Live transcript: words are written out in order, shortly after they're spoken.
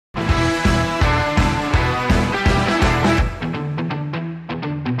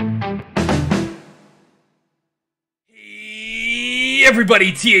Hey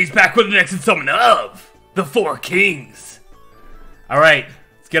everybody, TA's back with the next installment of The Four Kings. Alright,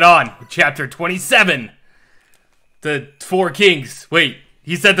 let's get on with chapter 27. The Four Kings. Wait,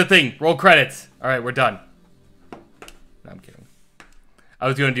 he said the thing. Roll credits. Alright, we're done. No, I'm kidding. I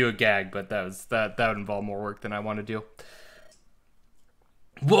was gonna do a gag, but that would involve more work than I want to do.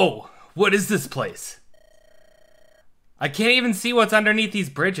 Whoa, what is this place? I can't even see what's underneath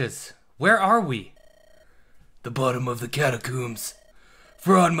these bridges. Where are we? The bottom of the catacombs.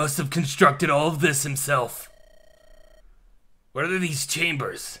 Fraud must have constructed all of this himself. What are these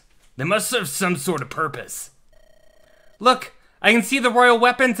chambers? They must serve some sort of purpose. Look, I can see the royal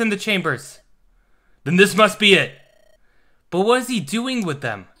weapons in the chambers. Then this must be it. But what is he doing with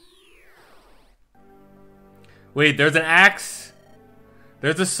them? Wait, there's an axe.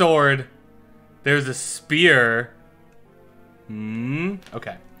 There's a sword. There's a spear.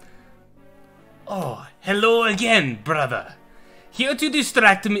 Okay. Oh, hello again, brother. Here to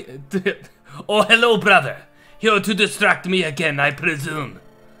distract me. Oh, hello, brother. Here to distract me again, I presume.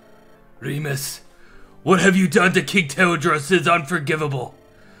 Remus, what have you done to King Teodros is unforgivable.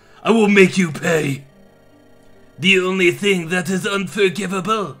 I will make you pay. The only thing that is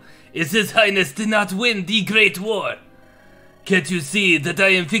unforgivable is His Highness did not win the Great War. Can't you see that I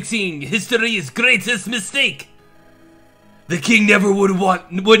am fixing history's greatest mistake? The king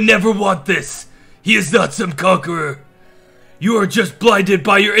would never want this. He is not some conqueror. You are just blinded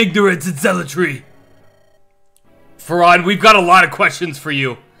by your ignorance and zealotry. Farad, we've got a lot of questions for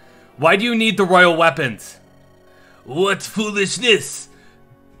you. Why do you need the royal weapons? What foolishness!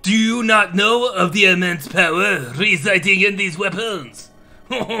 Do you not know of the immense power residing in these weapons?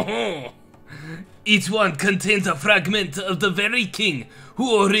 Each one contains a fragment of the very king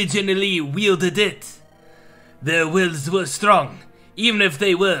who originally wielded it. Their wills were strong, even if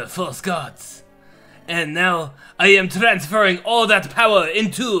they were false gods. And now, I am transferring all that power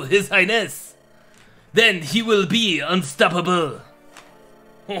into His Highness. Then he will be unstoppable.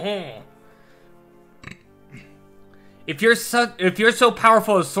 If you're so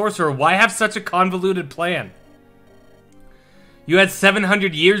powerful as sorcerer, why have such a convoluted plan? You had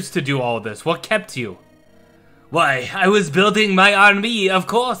 700 years to do all of this. What kept you? Why, I was building my army, of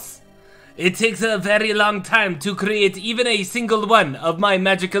course. It takes a very long time to create even a single one of my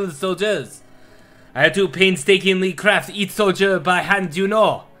magical soldiers. I had to painstakingly craft each soldier by hand, you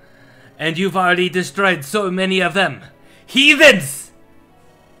know. And you've already destroyed so many of them. Heathens!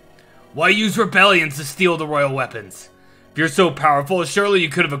 Why use rebellions to steal the royal weapons? If you're so powerful, surely you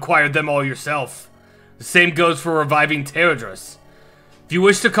could have acquired them all yourself. The same goes for reviving Teodros. If you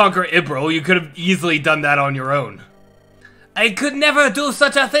wish to conquer Ibril, you could have easily done that on your own. I could never do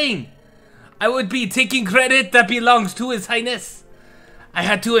such a thing! I would be taking credit that belongs to His Highness. I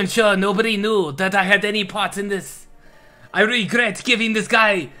had to ensure nobody knew that I had any part in this. I regret giving this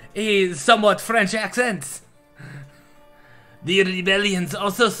guy a somewhat French accent. The rebellions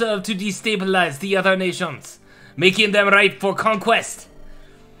also served to destabilize the other nations, making them ripe for conquest.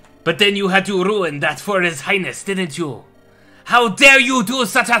 But then you had to ruin that for His Highness, didn't you? How dare you do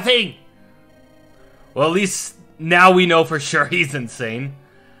such a thing? Well, at least now we know for sure he's insane.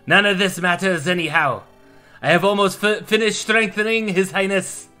 None of this matters anyhow. I have almost finished strengthening His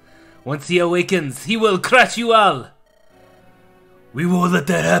Highness. Once he awakens, he will crush you all. We won't let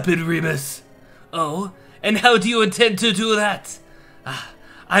that happen, Remus. Oh, and how do you intend to do that?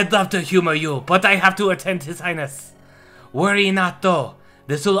 I'd love to humor you, but I have to attend His Highness. Worry not, though.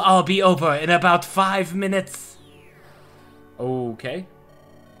 This will all be over in about 5 minutes. Okay.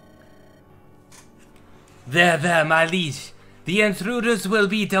 There, my liege. The intruders will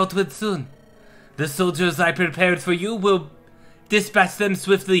be dealt with soon. The soldiers I prepared for you will dispatch them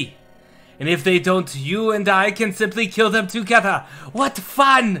swiftly. And if they don't, you and I can simply kill them together. What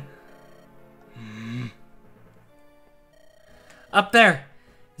fun! Up there.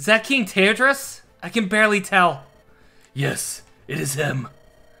 Is that King Teodros? I can barely tell. Yes, it is him.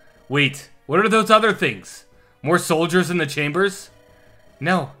 Wait, what are those other things? More soldiers in the chambers?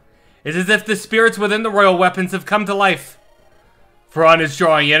 No. It's as if the spirits within the royal weapons have come to life. Fran is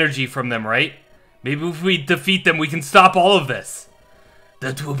drawing energy from them, right? Maybe if we defeat them, we can stop all of this.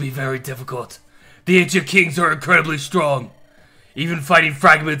 That will be very difficult. The ancient kings are incredibly strong. Even fighting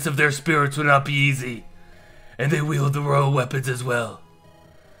fragments of their spirits will not be easy. And they wield the royal weapons as well.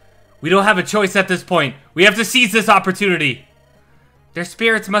 We don't have a choice at this point. We have to seize this opportunity. Their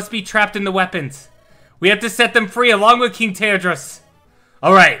spirits must be trapped in the weapons. We have to set them free along with King Teodros.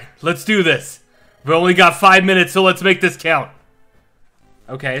 Alright, let's do this. We've only got 5 minutes, so let's make this count.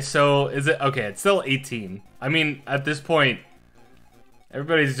 Okay, so is it... Okay, it's still 18. I mean, at this point,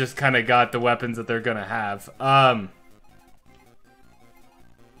 everybody's just kind of got the weapons that they're gonna have.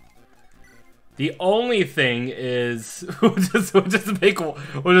 The only thing is we'll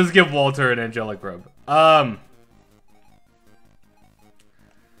just give Walter an angelic robe.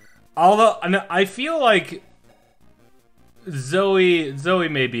 Although I feel like Zoe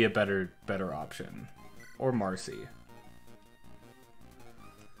may be a better option, or Marcy,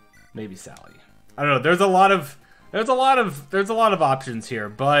 maybe Sally. I don't know. There's a lot of options here,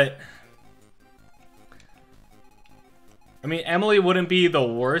 but I mean, Emily wouldn't be the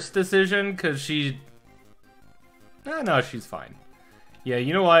worst decision because she. No, she's fine. Yeah,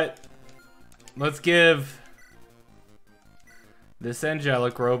 you know what? Let's give this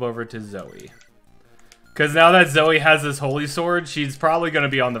angelic robe over to Zoe. Because now that Zoe has this holy sword, she's probably going to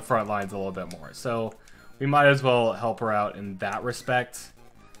be on the front lines a little bit more. So we might as well help her out in that respect.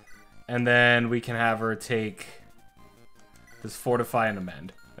 And then we can have her take this fortify and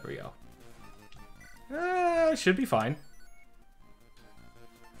amend. There we go. Should be fine.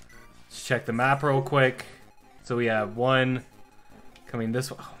 Let's check the map real quick. So we have one coming this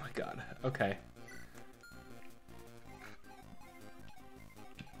way. Oh my god. Okay.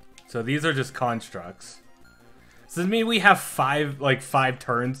 So these are just constructs. Does this mean we have five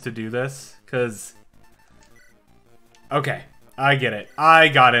turns to do this? Because... Okay. I get it. I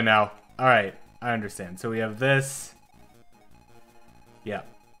got it now. Alright. I understand. So we have this. Yeah.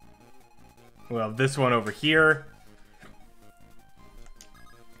 We'll have this one over here.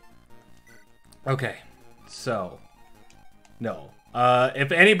 Okay. So. No.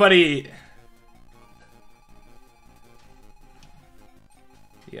 If anybody...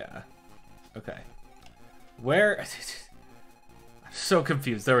 Yeah. Okay. Where... I'm so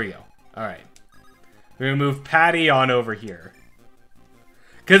confused. There we go. Alright. We're gonna move Patty on over here.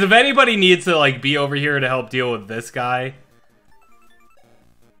 Because if anybody needs to, like, be over here to help deal with this guy...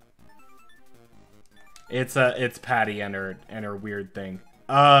 It's Patty and her weird thing.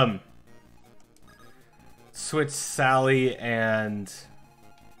 Switch Sally and...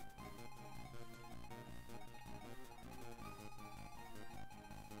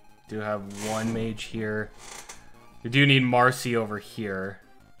 Do have one mage here. We do need Marcy over here.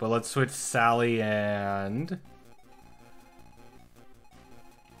 But let's switch Sally and...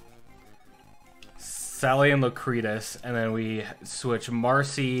 Sally and Lucretus. And then we switch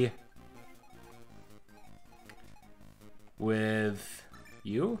Marcy with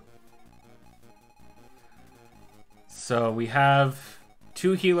you. So we have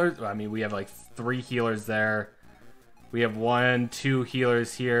 2 healers. I mean, we have like 3 healers there. We have 1, 2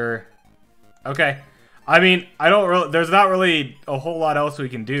 healers here. Okay. I mean, there's not really a whole lot else we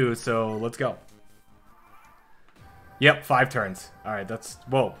can do, so let's go. Yep, 5 turns. Alright, that's...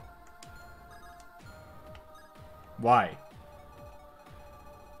 Whoa. Why?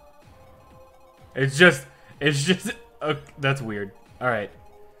 It's just... that's weird. Alright.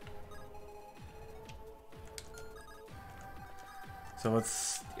 So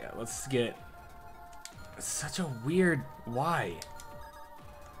let's get... It's such a weird... Why?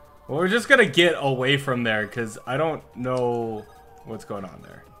 Well, we're just gonna get away from there, because I don't know what's going on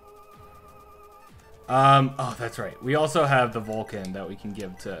there. Oh, that's right. We also have the Vulcan that we can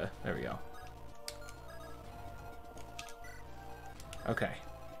give to... There we go. Okay.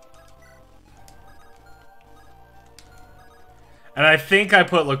 And I think I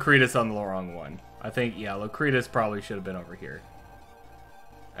put Lucretus on the wrong one. I think, yeah, Lucretus probably should have been over here.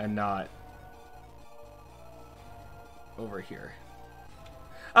 And not... over here.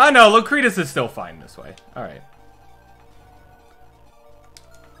 Oh, no, Lucretus is still fine this way. Alright.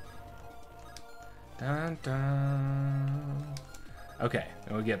 Dun, dun. Okay,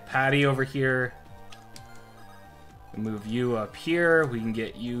 and we'll get Patty over here. We'll move you up here. We can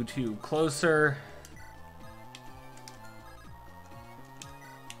get you two closer.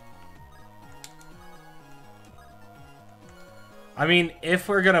 I mean, if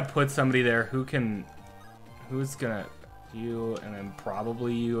we're gonna put somebody there, who's gonna... You, and then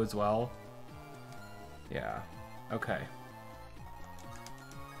probably you as well. Yeah. Okay.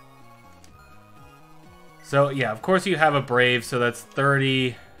 So, yeah, of course you have a Brave, so that's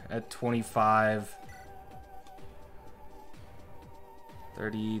 30 at 25.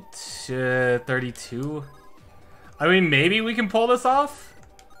 32. I mean, maybe we can pull this off?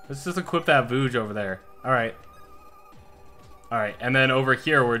 Let's just equip that Vooge over there. Alright. Alright, and then over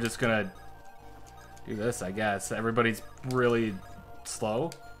here, we're just gonna... do this, I guess. Everybody's really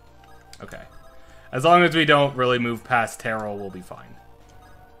slow. Okay. As long as we don't really move past Terrell, we'll be fine.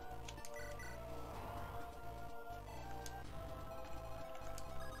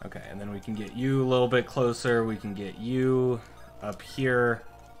 Okay, and then we can get you a little bit closer. We can get you up here.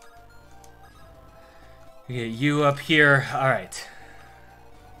 We get you up here. Alright.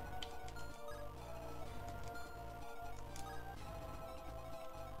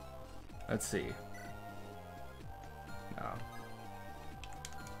 Let's see. No.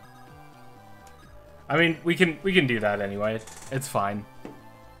 I mean, we can do that anyway. It's fine.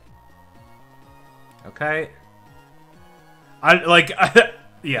 Okay.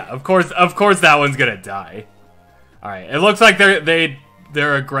 Yeah, of course that one's gonna die. All right. It looks like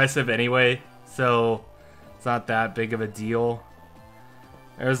they're aggressive anyway, so it's not that big of a deal.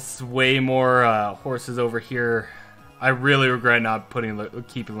 There's way more horses over here. I really regret not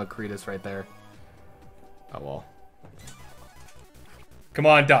keeping Lacritus right there. Oh well. Come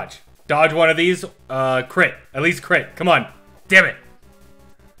on, dodge. Dodge one of these. Crit. At least crit. Come on. Damn it.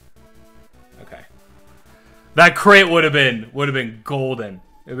 Okay. That crit would have been golden.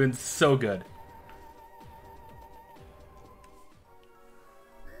 It would have been so good.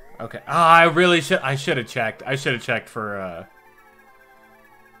 Okay. Ah, I should have checked. I should have checked for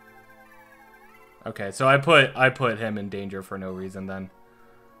Okay, so I put him in danger for no reason then.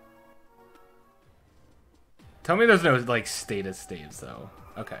 Tell me there's no like status saves though.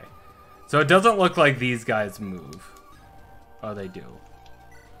 Okay. So it doesn't look like these guys move. Oh, they do.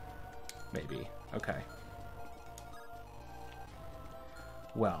 Maybe. Okay.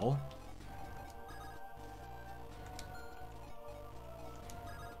 Well.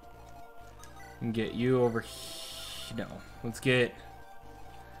 Can get you over here. No. Let's get...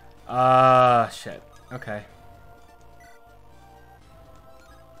 shit. Okay.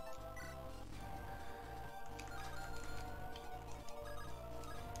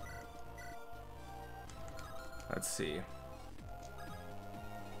 Let's see.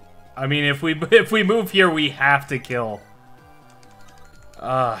 I mean, if we move here, we have to kill.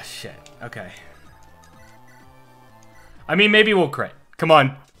 Shit. Okay. I mean, maybe we'll crit. Come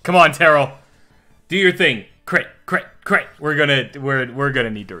on. Come on, Terrell. Do your thing. Crit, crit, crit. We're gonna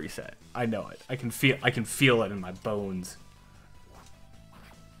need to reset. I know it. I can feel it in my bones.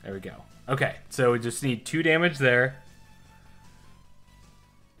 There we go. Okay, so we just need 2 damage there.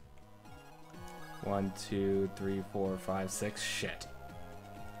 1, 2, 3, 4, 5, 6. Shit.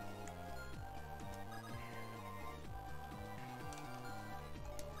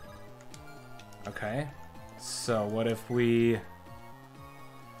 Okay. So what if we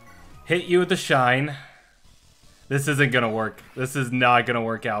hit you with the shine? This isn't gonna work. This is not gonna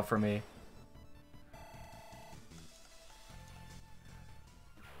work out for me.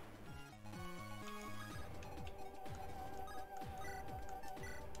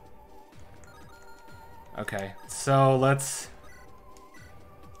 Okay, so let's...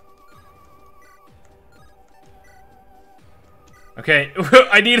 Okay,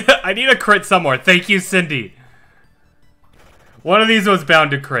 I need a crit somewhere. Thank you, Cindy. One of these was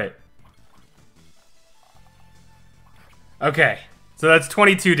bound to crit. Okay, so that's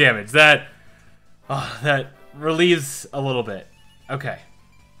 22 damage. That relieves a little bit. Okay.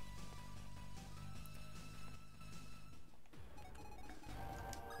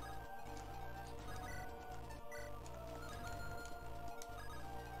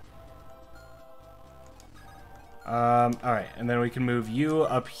 Alright, and then we can move you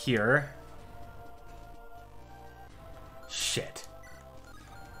up here. Shit.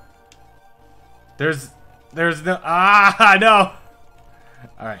 There's no... Ah, no!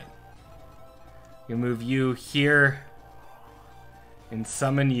 Alright. You move you here. And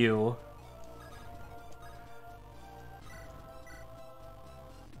summon you.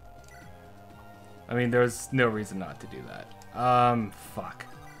 I mean, there's no reason not to do that. Fuck.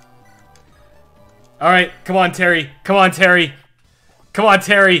 Alright, come on, Terry. Come on, Terry. Come on,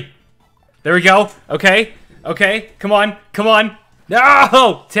 Terry. There we go. Okay. Okay. Come on. Come on.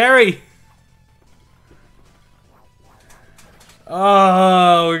 No! Terry!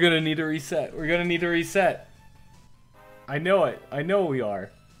 Oh, we're gonna need to reset. We're gonna need to reset. I know it. I know we are.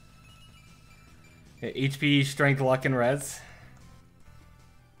 Okay, HP, strength, luck, and res.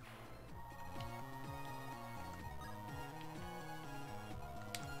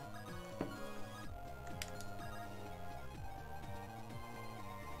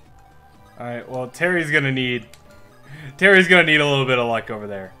 Alright, well, Terry's gonna need a little bit of luck over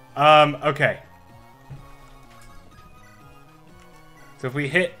there. Okay. So if we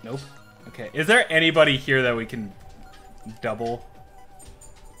hit... Nope. Okay, is there anybody here that we can double?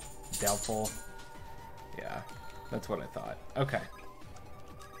 Doubtful. Yeah, that's what I thought. Okay.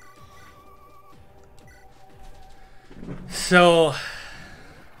 So...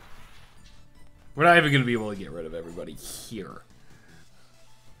 we're not even gonna be able to get rid of everybody here.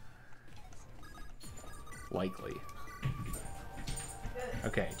 Likely.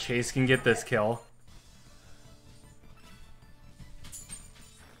 Okay, Chase can get this kill.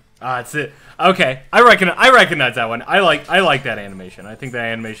 It's it. Okay, I recognize that one. I like that animation. I think that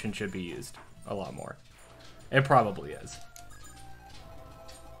animation should be used a lot more. It probably is.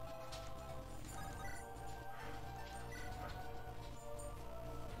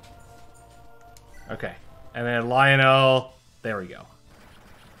 Okay, and then Lionel. There we go.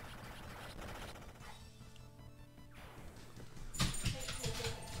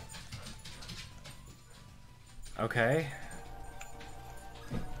 Okay.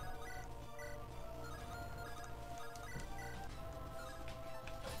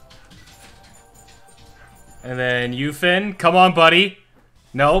 And then you, Finn. Come on, buddy.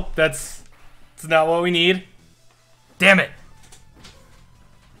 Nope, that's not what we need. Damn it.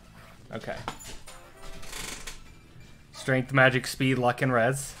 Okay. Strength, magic, speed, luck, and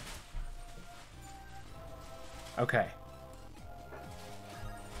res. Okay.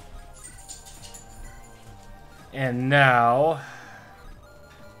 And now...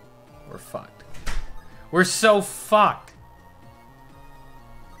 we're fucked. We're so fucked.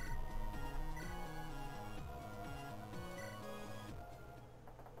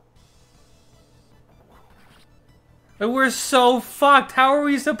 We're so fucked. How are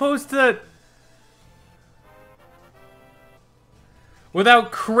we supposed to...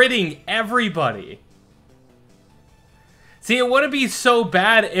 without critting everybody? See, it wouldn't be so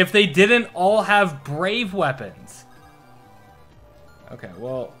bad if they didn't all have brave weapons. Okay,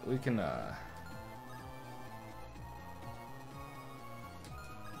 well, we can,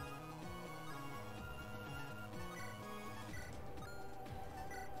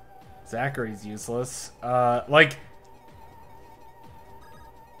 Zachary's useless. Like...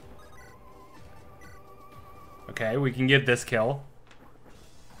 okay, we can get this kill.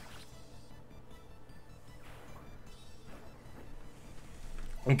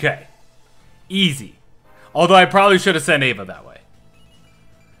 Okay. Easy. Although I probably should have sent Ava that way.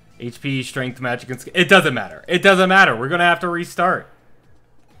 HP, strength, magic, and skill. It doesn't matter. It doesn't matter. We're gonna have to restart.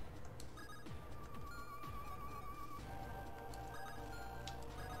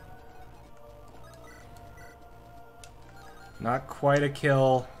 Not quite a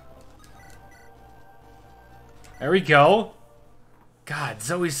kill. There we go. God,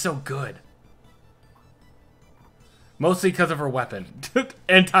 Zoe's so good. Mostly because of her weapon.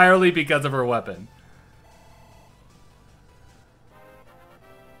 Entirely because of her weapon.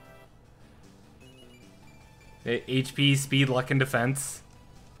 HP, speed, luck, and defense.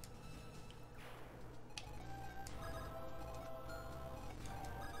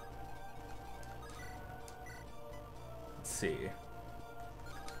 Let's see.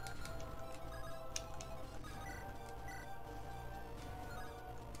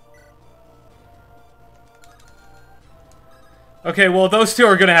 Okay, well, those two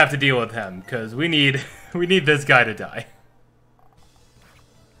are gonna have to deal with him, because we need this guy to die.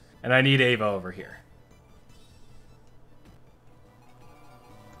 And I need Ava over here.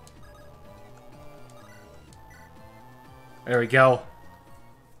 There we go.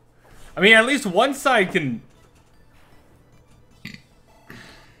 I mean, at least one side can...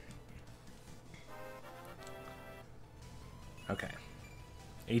 okay.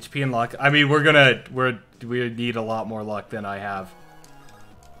 HP and luck. I mean, we need a lot more luck than I have.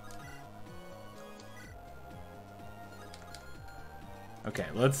 Okay,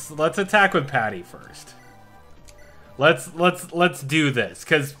 let's attack with Patty first. Let's do this,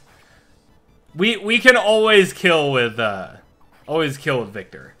 cuz we can always kill with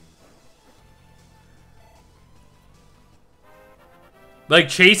Victor. Like,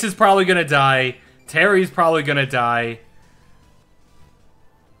 Chase is probably gonna die. Terry's probably gonna die.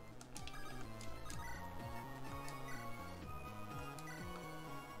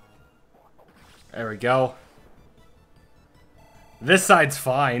 There we go. This side's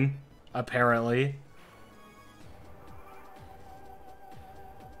fine, apparently.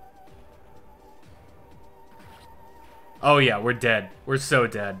 Oh yeah, we're dead. We're so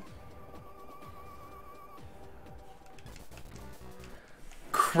dead.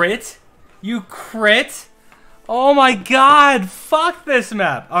 Crit? You crit? Oh my god! Fuck this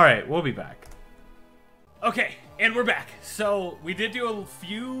map! Alright, we'll be back. Okay, and we're back. So, we did do a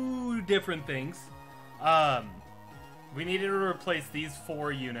few different things. We needed to replace these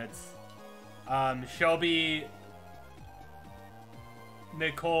 4 units. Shelby,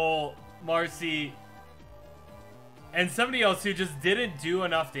 Nicole, Marcy, and somebody else who just didn't do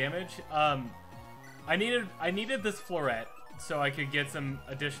enough damage. I needed this Floret so I could get some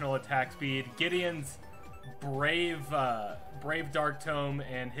additional attack speed. Gideon's Brave Dark Tome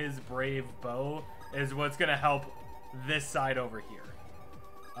and his Brave Bow is what's gonna help this side over here.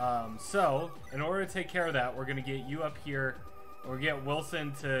 So, in order to take care of that, we're gonna get you up here Or get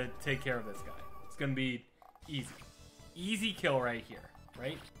Wilson to take care of this guy. It's gonna be easy. Easy kill right here,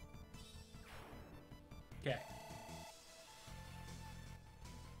 right? Okay.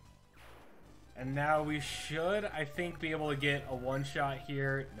 And now we should, I think, be able to get a one-shot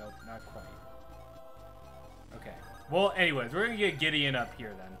here. Nope, not quite. Okay. Well, anyways, we're gonna get Gideon up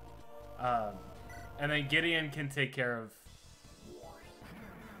here then. And then Gideon can take care of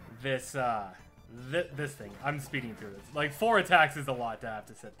this, this thing. I'm speeding through this. Like, 4 attacks is a lot to have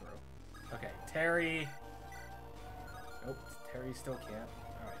to sit through. Okay, Terry. Nope, Terry still can't.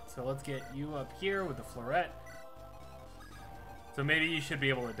 Alright, so let's get you up here with the Floret. So maybe you should be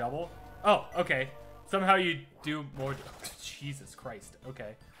able to double. Oh, okay. Somehow you do more... Jesus Christ,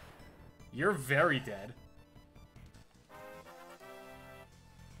 okay. You're very dead.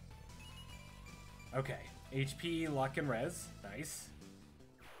 Okay, HP, Luck, and Res. Nice.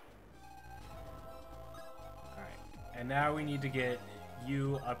 Alright, and now we need to get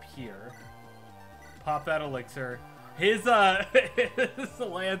you up here. Pop that elixir. His, his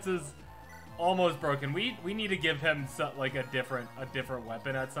lance is almost broken. We need to give him like a different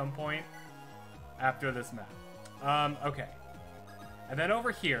weapon at some point after this map. Okay. And then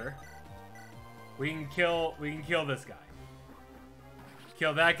over here, we can kill this guy.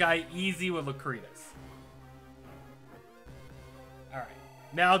 Kill that guy easy with Lucretus. All right.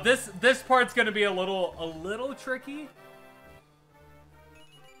 Now this part's gonna be a little tricky.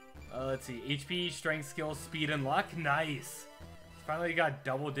 Let's see. HP, strength, skill, speed, and luck. Nice. Finally got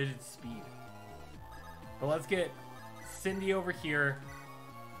double-digit speed. But let's get Cindy over here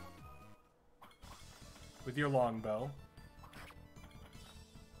with your longbow.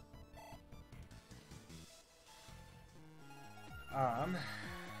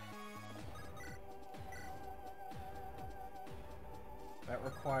 That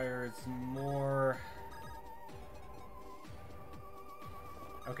requires more...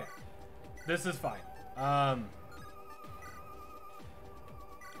 Okay. This is fine.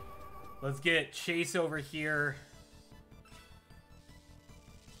 Let's get Chase over here.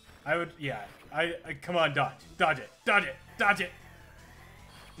 I would, yeah. I come on, dodge. Dodge it. Dodge it. Dodge it.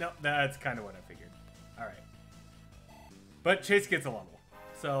 No, that's kind of what I figured. All right. But Chase gets a level.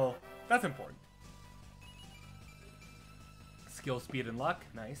 So, that's important. Skill, speed, and luck.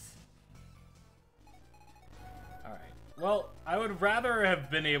 Nice. All right. Well, I would rather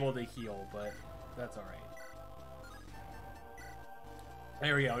have been able to heal, but that's all right.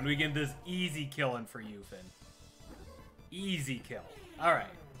 There we go, and we get this easy killing for you, Finn. Easy kill. All right.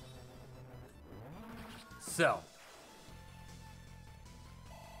 So.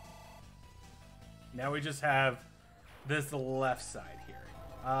 Now we just have this left side here.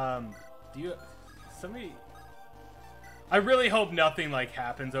 Do you... Somebody... I really hope nothing, like,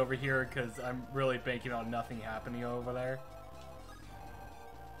 happens over here, because I'm really banking on nothing happening over there.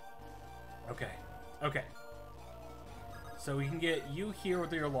 Okay. Okay. So we can get you here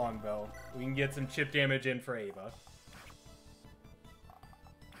with your longbow. We can get some chip damage in for Ava.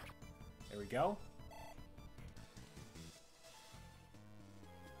 There we go.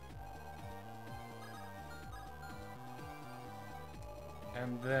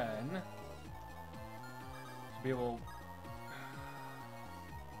 And then... Should be able...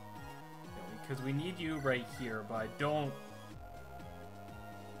 Because we need you right here, but I don't...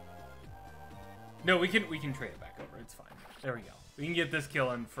 No, we can trade it back over. It's fine. There we go. We can get this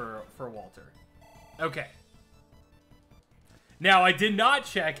kill in for Walter. Okay. Now, I did not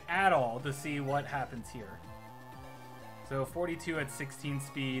check at all to see what happens here. So, 42 at 16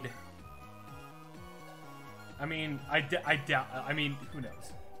 speed. I mean, I doubt... I mean, who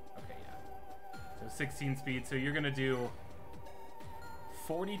knows? Okay, yeah. So, 16 speed. So, you're going to do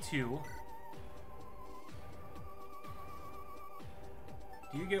 42...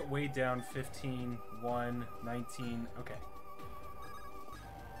 Do you get weighed down 15, 1, 19? Okay.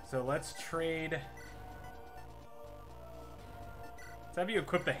 So let's trade. Let's have you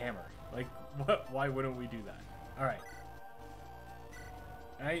equip the hammer. Like, what? Why wouldn't we do that? All right.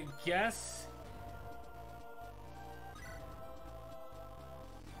 I guess.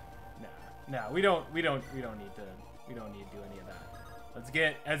 Nah, we don't need to do any of that. Let's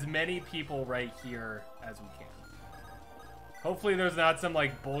get as many people right here as we can. Hopefully there's not some,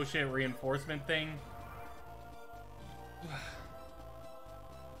 like, bullshit reinforcement thing.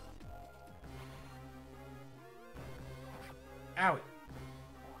 Owie.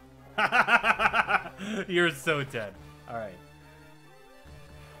 You're so dead. Alright.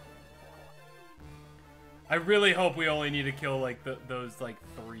 I really hope we only need to kill, like, those, like,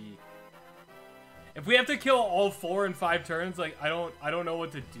 3. If we have to kill all 4 in 5 turns, like, I don't know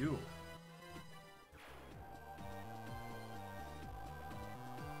what to do.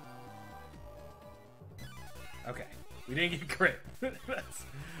 We didn't get crit.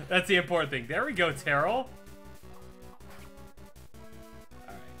 That's the important thing. There we go, Terrell.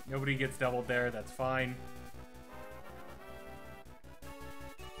 Alright, nobody gets doubled there. That's fine.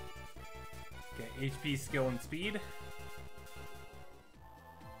 Okay, HP, skill, and speed.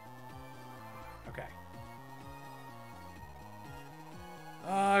 Okay.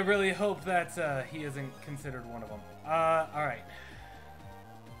 I really hope that he isn't considered one of them. Alright.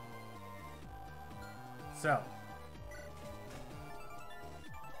 So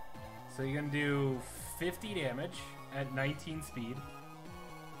you're gonna do 50 damage at 19 speed.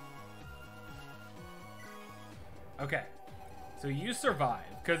 Okay. So you survive.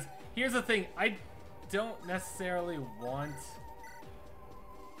 Because here's the thing, I don't necessarily want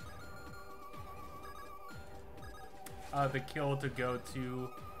the kill to go to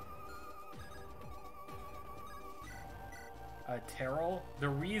Terrell. The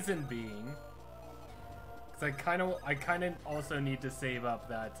reason being, because I kind of also need to save up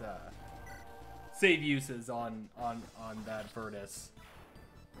that save uses on that Virtus.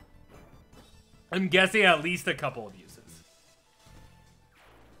 I'm guessing at least a couple of uses.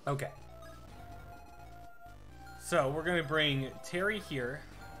 Okay. So we're gonna bring Terry here,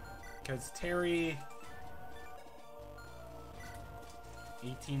 because Terry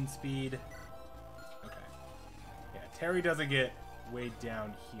 18 speed. Okay. Yeah, Terry doesn't get weighed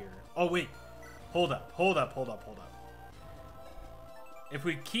down here. Oh wait. Hold up. If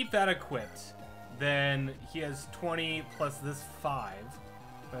we keep that equipped, then he has 20 plus this 5.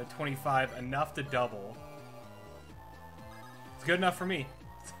 25, enough to double. It's good enough for me.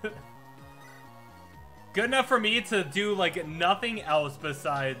 Good enough for me to do like nothing else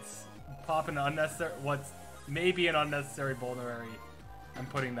besides pop an unnecessary, what's maybe an unnecessary vulnerary. I'm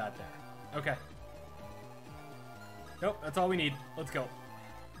putting that there. Okay. Nope, that's all we need. Let's go.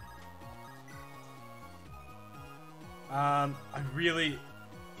 I really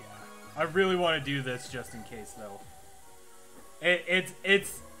want to do this just in case, though. It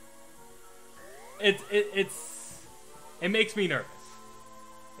makes me nervous.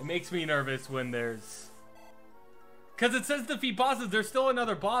 It makes me nervous when there's, because it says defeat bosses. There's still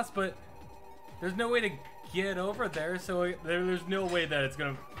another boss, but there's no way to get over there. So there's no way that it's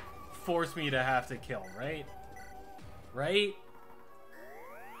gonna force me to have to kill, right? Right?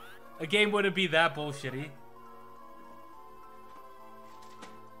 A game wouldn't be that bullshitty.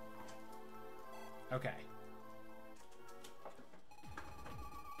 Okay.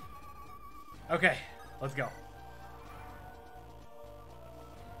 Okay, let's go.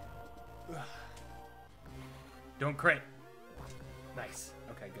 Don't crit. Nice.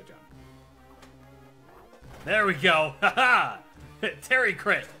 Okay, good job. There we go. Haha! Terry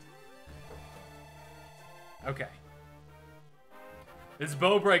crit. Okay. This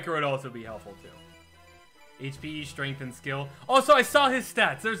bow breaker would also be helpful too. HP, strength, and skill. Also, I saw his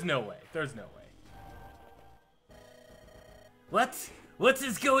stats. There's no way. There's no way. What? What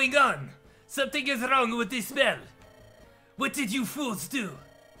is going on? Something is wrong with this spell. What did you fools do?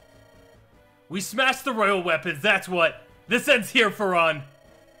 We smashed the royal weapons, that's what. This ends here, Faron.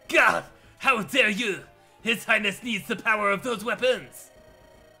 God, how dare you? His Highness needs the power of those weapons.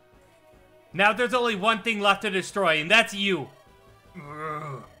 Now there's only one thing left to destroy, and that's you.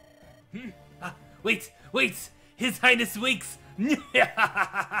 Wait. His Highness wakes.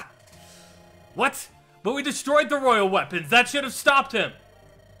 What? But we destroyed the royal weapons. That should have stopped him.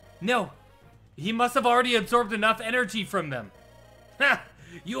 No. He must have already absorbed enough energy from them. Ha!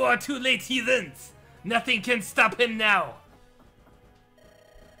 You are too late, heathens. Nothing can stop him now.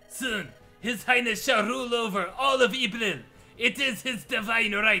 Soon, His Highness shall rule over all of Emblem. It is his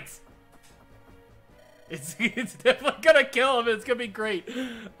divine right. It's definitely gonna kill him. It's gonna be great.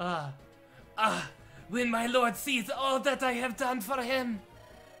 When my lord sees all that I have done for him,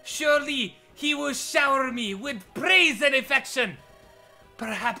 surely he will shower me with praise and affection.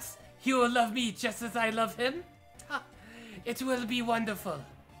 Perhaps he will love me just as I love him. It will be wonderful.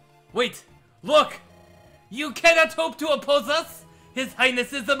 Wait, look! You cannot hope to oppose us. His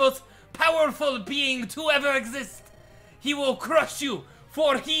Highness is the most powerful being to ever exist. He will crush you,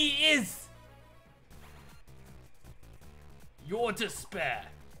 for he is your despair.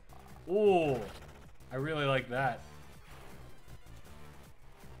 Oh, I really like that.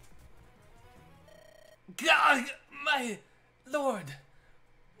 God, my lord,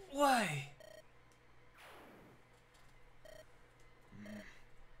 why?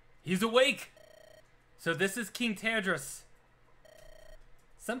 He's awake. So this is King Tedros.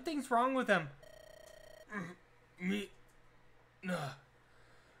 Something's wrong with him.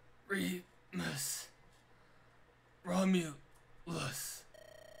 Remus. Romulus.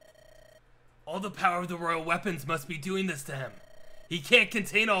 All the power of the royal weapons must be doing this to him. He can't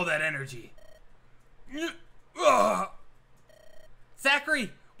contain all that energy.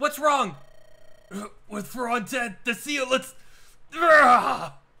 Zachary, what's wrong? With Ferran dead, the seal, let's...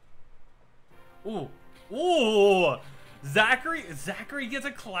 Ooh. Ooh. Zachary gets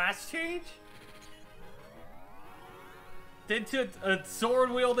a class change? Into a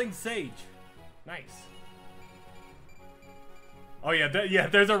sword-wielding sage. Nice. Oh yeah,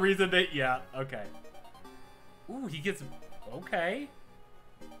 there's a reason that, yeah, okay. Ooh, he gets, okay.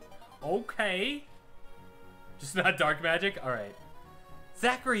 Okay. Just not dark magic? Alright.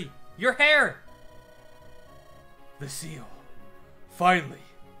 Zachary, your hair! The seal. Finally,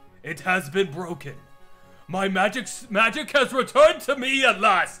 it has been broken. My magic has returned to me at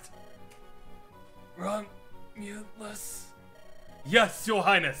last! Romulus? Yes, your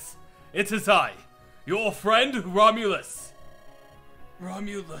highness. It is I, your friend Romulus.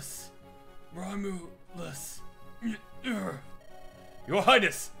 Romulus. Your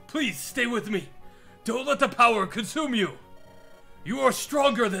highness, please stay with me. Don't let the power consume you. You are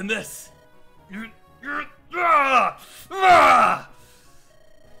stronger than this.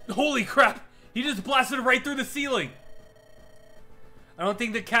 Holy crap! He just blasted right through the ceiling. I don't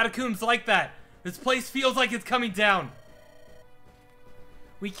think the catacombs like that. This place feels like it's coming down.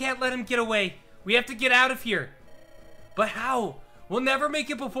 We can't let him get away. We have to get out of here. But how? We'll never make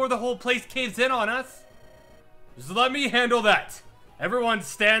it before the whole place caves in on us. Just let me handle that. Everyone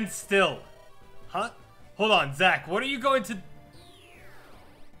stand still. Huh? Hold on, Zach. What are you going to...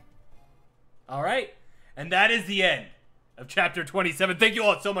 Alright. And that is the end of chapter 27. Thank you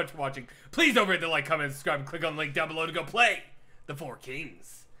all so much for watching. Please don't forget to like, comment, subscribe, and click on the link down below to go play the Four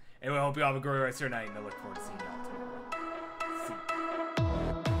Kings. Anyway, I hope you all have a great rest of your night, and I look forward to seeing you all tomorrow.